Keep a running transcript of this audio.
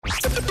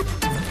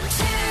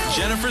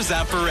Jennifer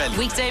Zamparelli.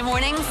 Weekday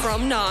morning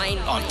from 9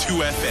 on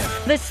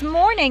 2FM. This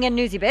morning in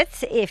Newsy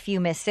Bits, if you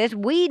missed it,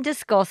 we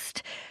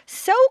discussed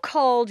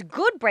so-called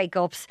good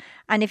breakups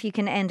and if you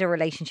can end a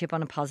relationship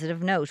on a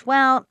positive note.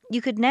 Well,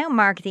 you could now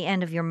mark the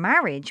end of your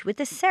marriage with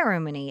a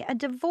ceremony, a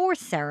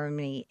divorce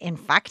ceremony, in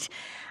fact.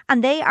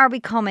 And they are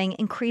becoming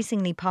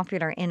increasingly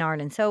popular in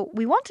Ireland. So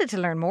we wanted to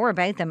learn more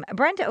about them.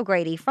 Brenda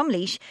O'Grady from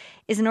Laois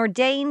is an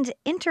ordained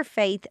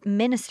interfaith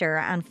minister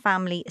and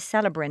family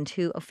celebrant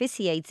who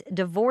officiates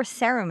divorce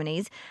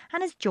ceremonies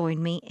and has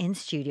joined me in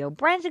studio.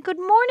 Brenda, good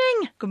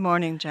morning. Good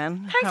morning,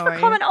 Jen. Thanks for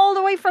coming all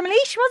the way from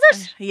Laois,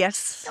 was it?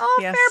 Yes. Oh,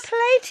 yes. fair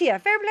play to you.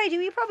 Fair play to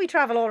you. You probably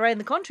travel all around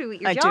the country with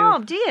your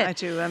job, do you? I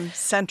do. I'm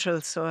central,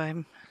 so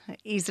I'm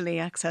easily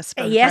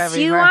accessible. Yes, for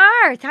you everywhere.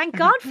 are. Thank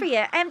God for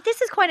you.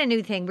 This is quite a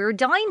new thing. We were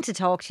dying to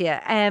talk to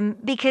you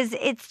because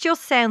it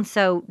just sounds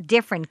so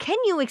different. Can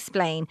you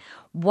explain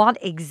what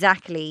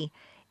exactly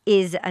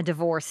is a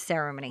divorce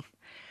ceremony?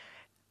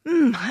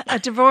 A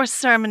divorce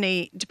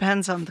ceremony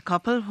depends on the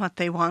couple, what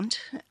they want.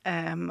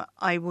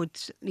 I would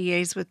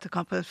liaise with the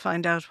couple,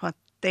 find out what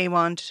they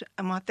want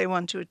and what they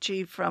want to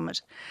achieve from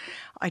it.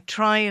 I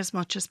try as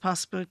much as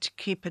possible to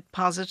keep it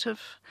positive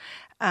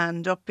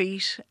and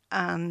upbeat,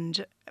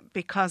 and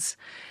because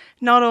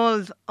not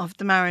all of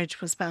the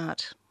marriage was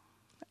bad.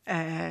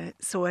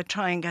 So I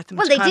try and get them to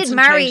Well, they did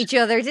marry each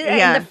other in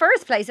Yeah. the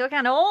first place, so it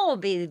can't all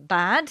be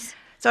bad.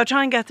 So I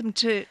try and get them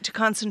to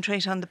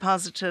concentrate on the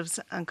positives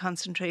and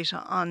concentrate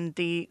on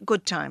the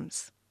good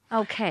times.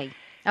 Okay.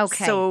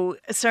 So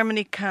a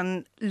ceremony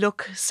can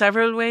look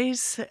several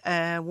ways.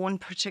 One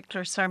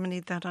particular ceremony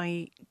that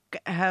I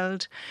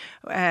held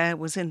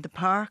was in the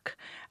park.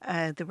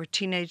 There were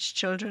teenage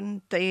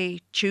children. They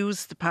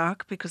choose the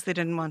park because they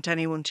didn't want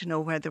anyone to know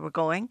where they were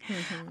going.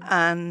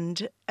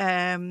 Mm-hmm.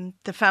 And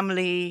the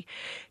family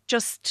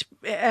just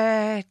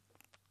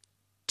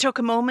took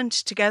a moment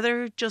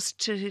together just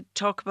to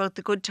talk about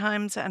the good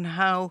times and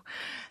how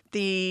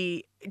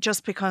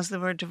just because they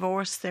were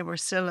divorced, they were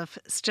still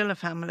a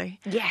family.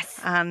 Yes.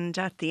 And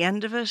at the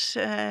end of it,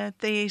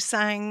 they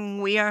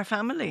sang "We Are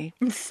Family."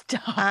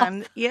 Stop.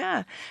 And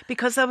yeah,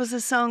 because that was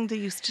a song they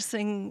used to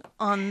sing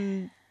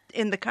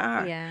in the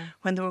car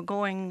when they were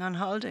going on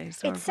holidays.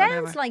 Or It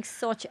sounds whatever. like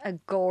such a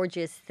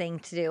gorgeous thing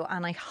to do,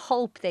 and I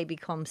hope they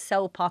become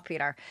so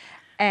popular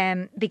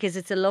because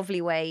it's a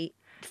lovely way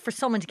for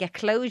someone to get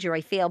closure, I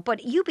feel.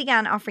 But you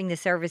began offering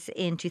this service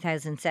in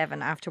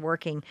 2007 after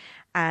working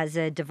as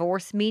a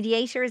divorce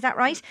mediator, is that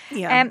right?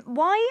 Yeah.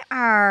 Why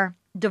are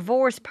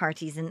divorce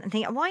parties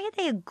why are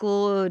they a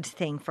good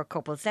thing for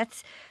couples?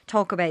 Let's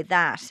talk about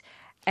that.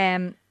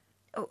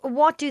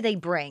 What do they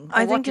bring?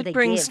 I what think do it they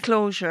brings give?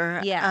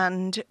 closure. Yeah.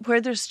 And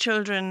where there's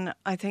children,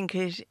 I think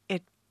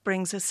it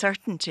brings a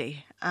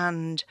certainty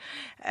and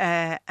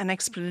an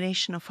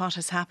explanation of what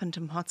has happened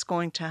and what's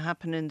going to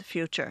happen in the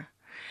future.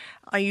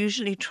 I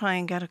usually try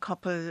and get a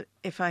couple,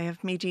 if I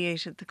have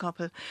mediated the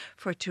couple,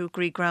 to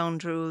agree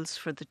ground rules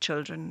for the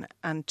children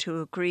and to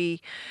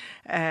agree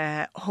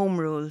home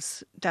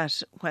rules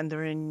that when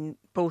they're in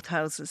both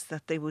houses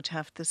that they would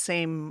have the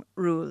same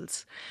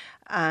rules.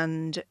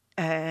 And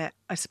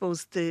I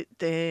suppose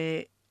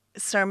the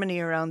ceremony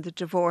around the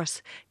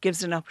divorce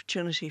gives an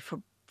opportunity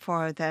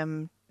for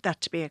them that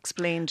to be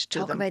explained to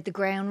them. Talk about the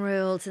ground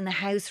rules and the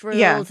house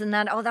rules and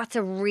that. Oh, that's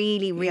a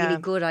really, really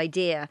good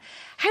idea.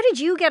 How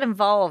did you get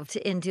involved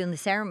in doing the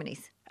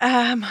ceremonies?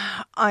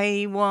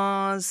 I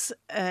was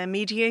a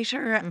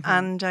mediator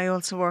and I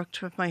also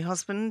worked with my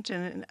husband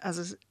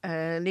as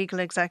a legal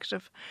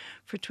executive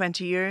for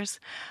 20 years.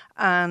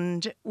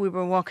 And we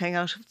were walking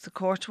out of the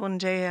court one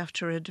day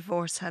after a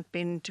divorce had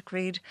been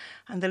decreed,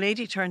 and the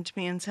lady turned to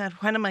me and said,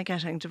 "When am I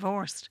getting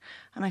divorced?"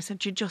 And I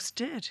said, "You just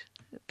did."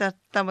 That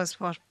was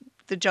what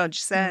the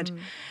judge said.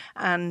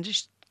 And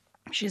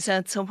she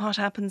said, "So what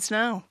happens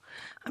now?"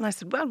 And I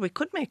said, "Well, we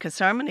could make a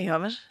ceremony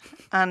of it."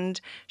 And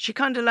she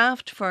kind of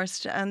laughed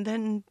first, and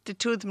then the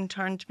two of them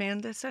turned to me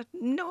and they said,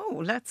 "No,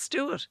 let's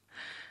do it.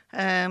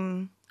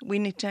 We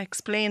need to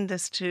explain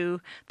this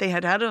they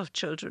had adult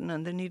children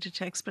and they needed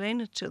to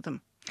explain it to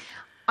them."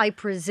 I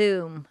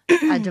presume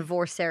a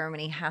divorce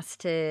ceremony has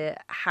to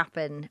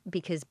happen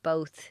because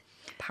both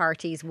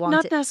parties want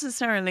Not it.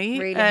 necessarily.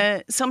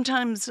 Really?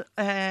 Sometimes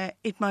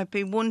it might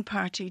be one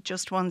party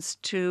just wants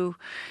to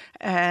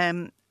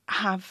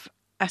have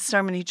a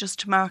ceremony just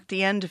to mark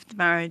the end of the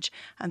marriage,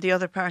 and the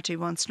other party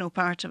wants no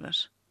part of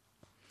it.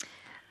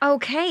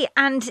 Okay,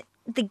 and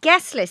the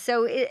guest list.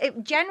 So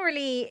it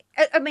generally,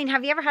 I mean,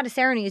 have you ever had a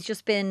ceremony that's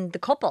just been the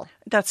couple?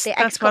 That's what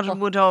ex-couple? it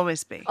would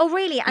always be. Oh,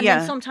 really? And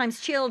then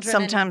sometimes children.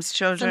 Sometimes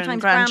children,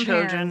 sometimes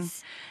grandchildren.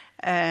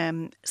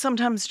 grandparents.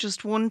 Sometimes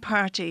just one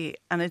party,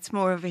 and it's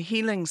more of a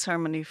healing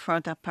ceremony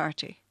for that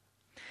party.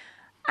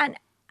 And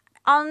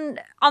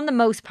on the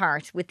most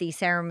part with these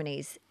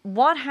ceremonies,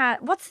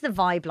 what's the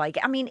vibe like?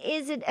 I mean,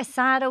 is it a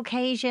sad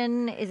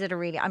occasion? Is it a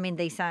really? I mean,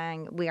 they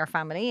sang "We Are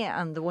Family"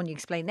 and the one you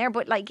explained there,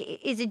 but like,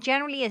 is it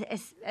generally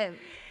a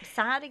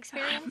sad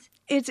experience?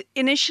 It's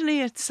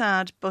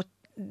sad, but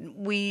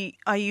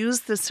I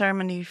use the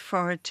ceremony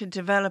to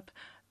develop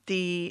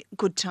the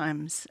good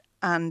times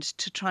and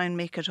to try and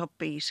make it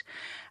upbeat.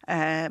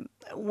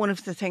 One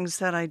of the things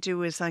that I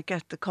do is I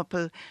get the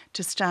couple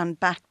to stand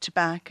back to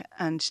back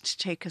and to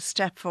take a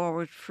step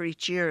forward for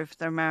each year of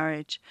their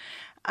marriage.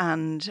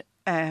 And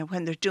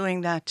when they're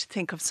doing that, to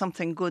think of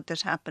something good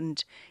that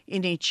happened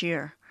in each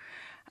year.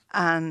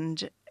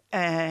 And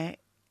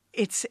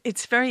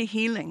it's very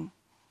healing.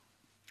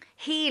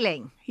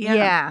 Healing.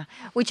 Yeah.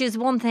 Which is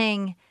one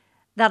thing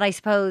that I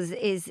suppose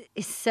is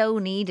so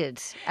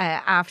needed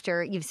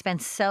after you've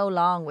spent so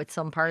long with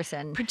some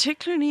person.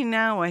 Particularly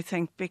now, I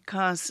think,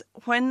 because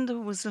when there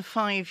was a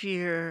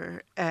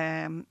 5-year,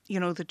 that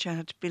you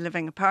had to be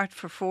living apart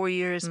for 4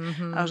 years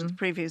out of the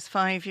previous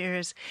 5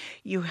 years,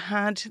 you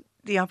had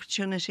the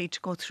opportunity to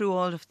go through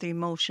all of the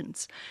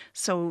emotions.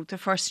 So the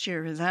first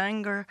year is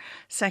anger,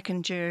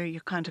 second year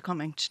you're kind of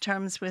coming to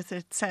terms with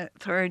it,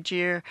 third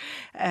year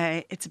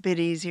it's a bit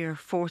easier,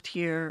 fourth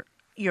year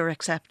you're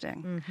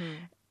accepting.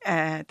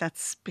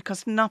 That's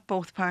because not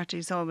both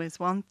parties always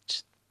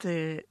want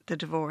the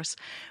divorce.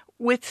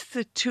 With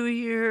the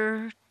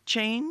 2-year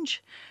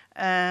change,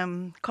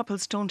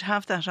 couples don't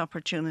have that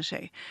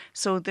opportunity.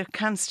 So there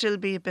can still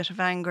be a bit of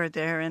anger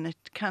there, and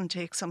it can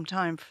take some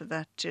time for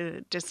that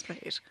to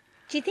dissipate.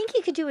 Do you think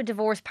you could do a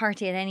divorce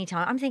party at any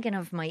time? I'm thinking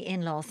of my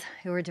in-laws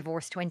who were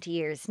divorced 20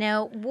 years.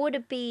 Now, would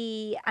it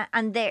be,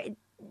 and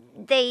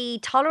they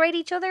tolerate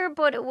each other,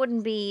 but it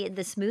wouldn't be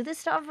the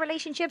smoothest of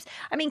relationships?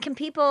 I mean, can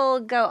people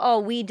go, oh,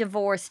 we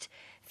divorced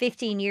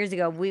 15 years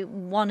ago, we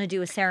want to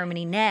do a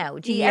ceremony now?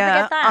 Do you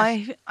ever get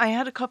that? I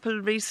had a couple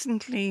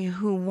recently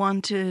who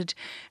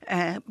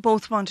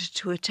both wanted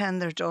to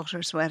attend their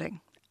daughter's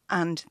wedding.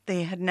 And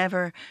they had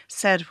never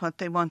said what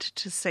they wanted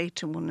to say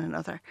to one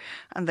another.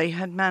 And they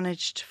had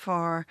managed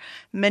for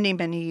many,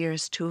 many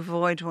years to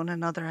avoid one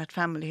another at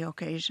family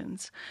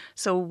occasions.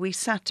 So we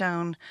sat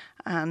down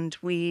and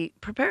we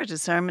prepared a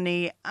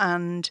ceremony,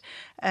 and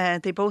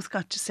they both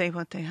got to say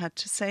what they had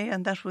to say.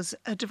 And that was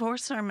a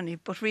divorce ceremony,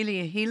 but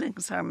really a healing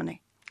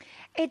ceremony.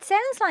 It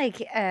sounds like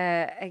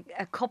a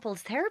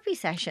couples therapy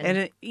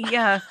session.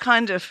 Yeah,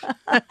 kind of.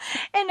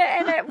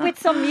 With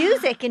some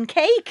music and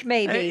cake,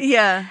 maybe.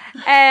 Yeah.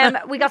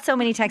 We got so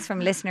many texts from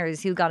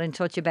listeners who got in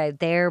touch about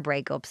their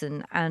breakups,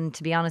 and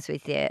to be honest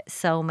with you,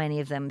 so many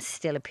of them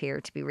still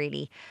appear to be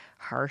really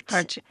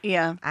hurt,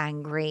 yeah,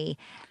 angry,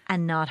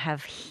 and not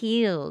have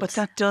healed. But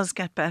that does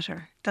get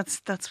better.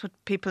 That's what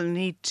people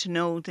need to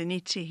know. They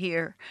need to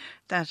hear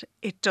that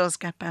it does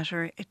get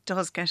better. It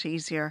does get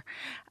easier.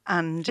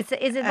 And is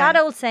it that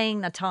old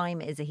saying that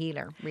time is a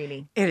healer,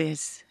 really? It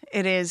is.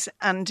 It is.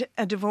 And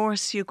a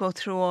divorce, you go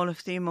through all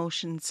of the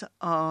emotions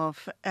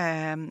of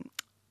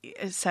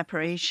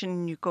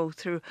separation. You go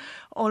through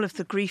all of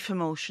the grief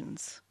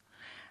emotions.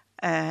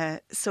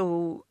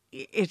 So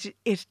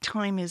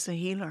time is a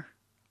healer.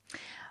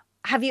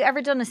 Have you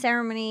ever done a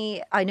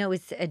ceremony? I know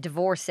it's a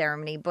divorce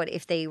ceremony, but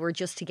if they were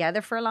just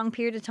together for a long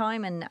period of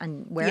time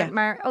and weren't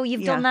married? Oh,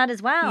 you've done that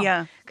as well?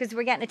 Yeah. Because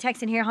we're getting a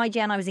text in here. Hi,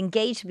 Jen, I was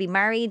engaged to be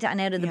married, and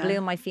out of the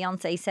blue, my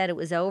fiancé said it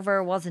was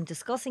over, wasn't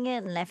discussing it,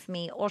 and left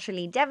me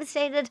utterly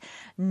devastated.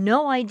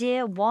 No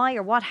idea why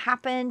or what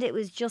happened. It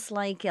was just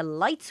like a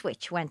light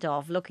switch went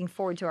off, looking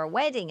forward to our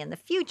wedding and the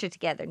future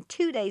together. And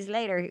 2 days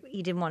later,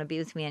 he didn't want to be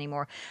with me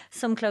anymore.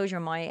 Some closure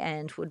on my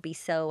end would be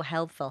so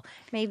helpful.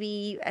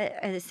 Maybe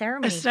a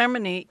ceremony.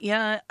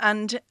 Yeah,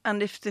 and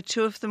if the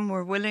two of them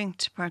were willing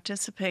to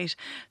participate,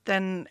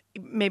 then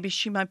maybe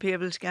she might be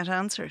able to get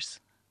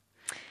answers.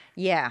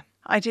 Yeah.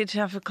 I did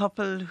have a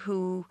couple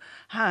who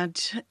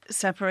had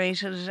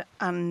separated,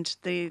 and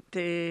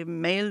the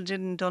male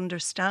didn't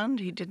understand.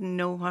 He didn't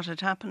know what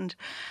had happened,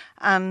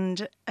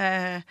 and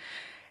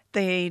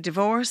they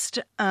divorced,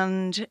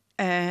 and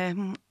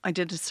I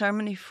did a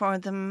ceremony for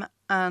them,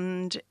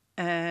 and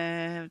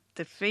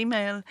the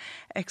female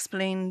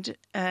explained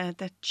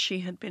that she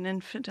had been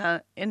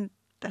infidel,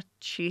 that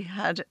she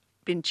had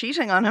been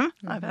cheating on him.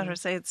 I better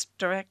say it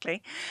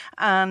directly,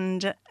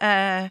 and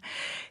that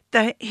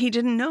he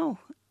didn't know,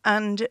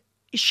 and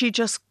she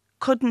just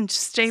couldn't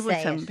stay with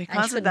him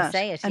because of that,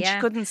 and she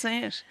couldn't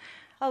say it.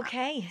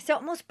 Okay, so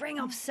it must bring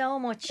up so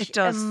much It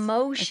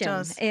emotion.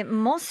 does. It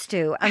must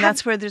do. And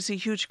that's where there's a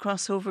huge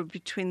crossover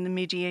between the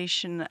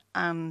mediation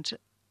and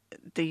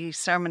the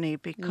ceremony,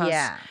 because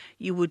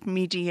you would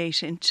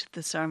mediate into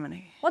the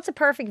ceremony. What's a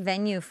perfect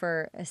venue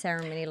for a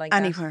ceremony like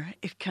that? Anywhere.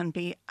 It can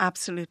be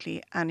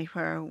absolutely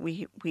anywhere.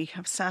 We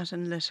have sat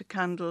and lit a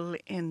candle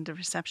in the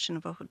reception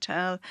of a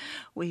hotel.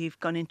 We've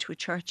gone into a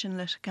church and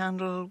lit a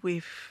candle.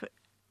 We've,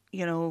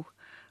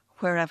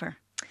 wherever.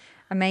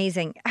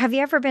 Amazing. Have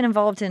you ever been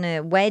involved in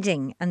a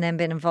wedding and then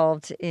been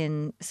involved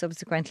in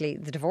subsequently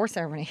the divorce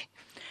ceremony?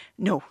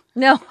 No.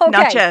 No, okay.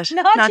 Not yet.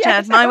 Not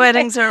yet. My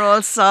weddings are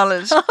all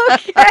solid.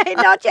 Okay,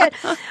 not yet.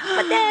 But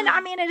then,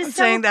 I mean, it is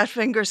saying that,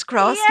 fingers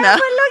crossed now. Yeah,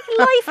 but look,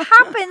 life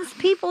happens.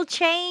 People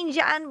change.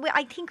 And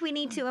I think we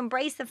need to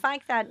embrace the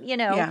fact that,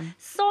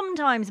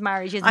 sometimes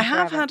marriage isn't I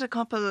have forever. had a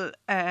couple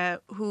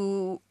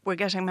who were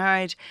getting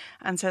married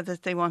and said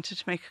that they wanted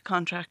to make a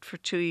contract for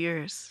 2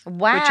 years.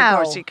 Wow. Which, of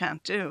course, you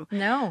can't do.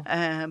 No.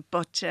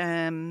 But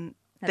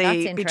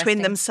they,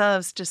 between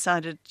themselves,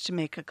 decided to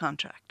make a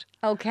contract.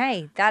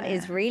 Okay, that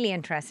is really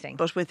interesting.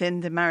 But within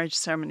the marriage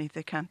ceremony,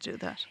 they can't do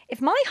that. If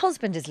my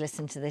husband is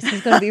listening to this,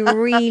 he's going to be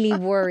really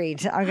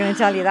worried. I'm going to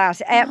tell you that.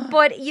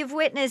 But you've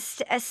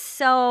witnessed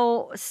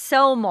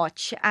so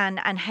much and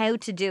how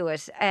to do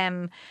it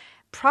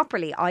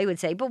properly, I would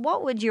say. But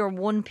what would your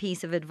one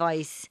piece of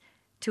advice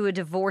to a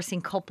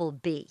divorcing couple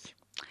be?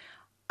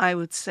 I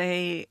would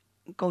say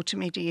go to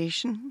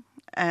mediation,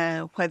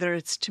 whether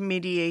it's to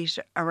mediate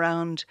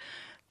around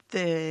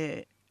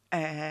the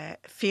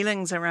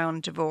feelings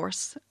around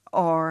divorce,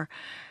 or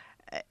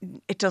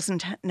it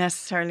doesn't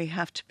necessarily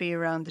have to be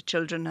around the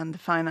children and the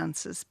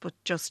finances, but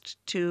just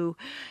to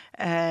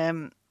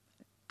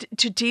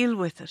deal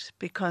with it,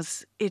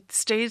 because it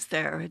stays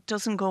there. It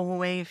doesn't go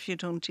away if you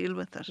don't deal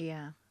with it.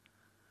 Yeah.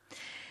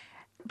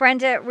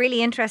 Brenda,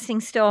 really interesting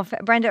stuff.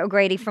 Brenda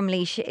O'Grady from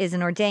Laois is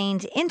an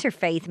ordained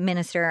interfaith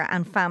minister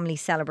and family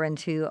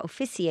celebrant who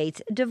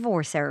officiates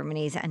divorce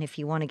ceremonies. And if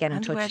you want to get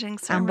in touch, wedding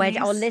ceremonies.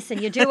 Oh,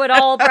 listen, you do it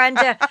all,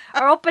 Brenda.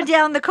 Or up and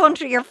down the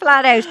country, you're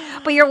flat out.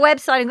 But your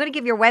website, I'm going to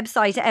give your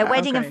website,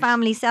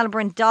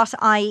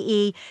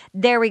 weddingandfamilycelebrant.ie.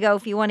 There we go.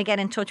 If you want to get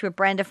in touch with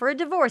Brenda for a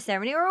divorce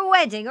ceremony or a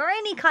wedding or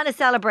any kind of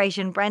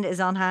celebration, Brenda is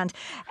on hand.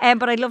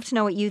 But I'd love to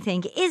know what you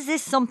think. Is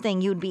this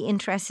something you'd be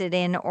interested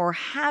in, or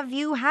have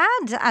you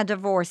had a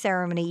divorce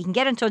ceremony? You can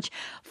get in touch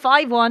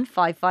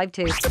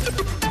 51552.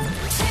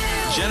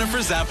 Jennifer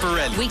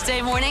Zamparelli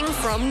Weekday morning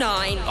from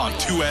 9. on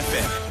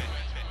 2FM.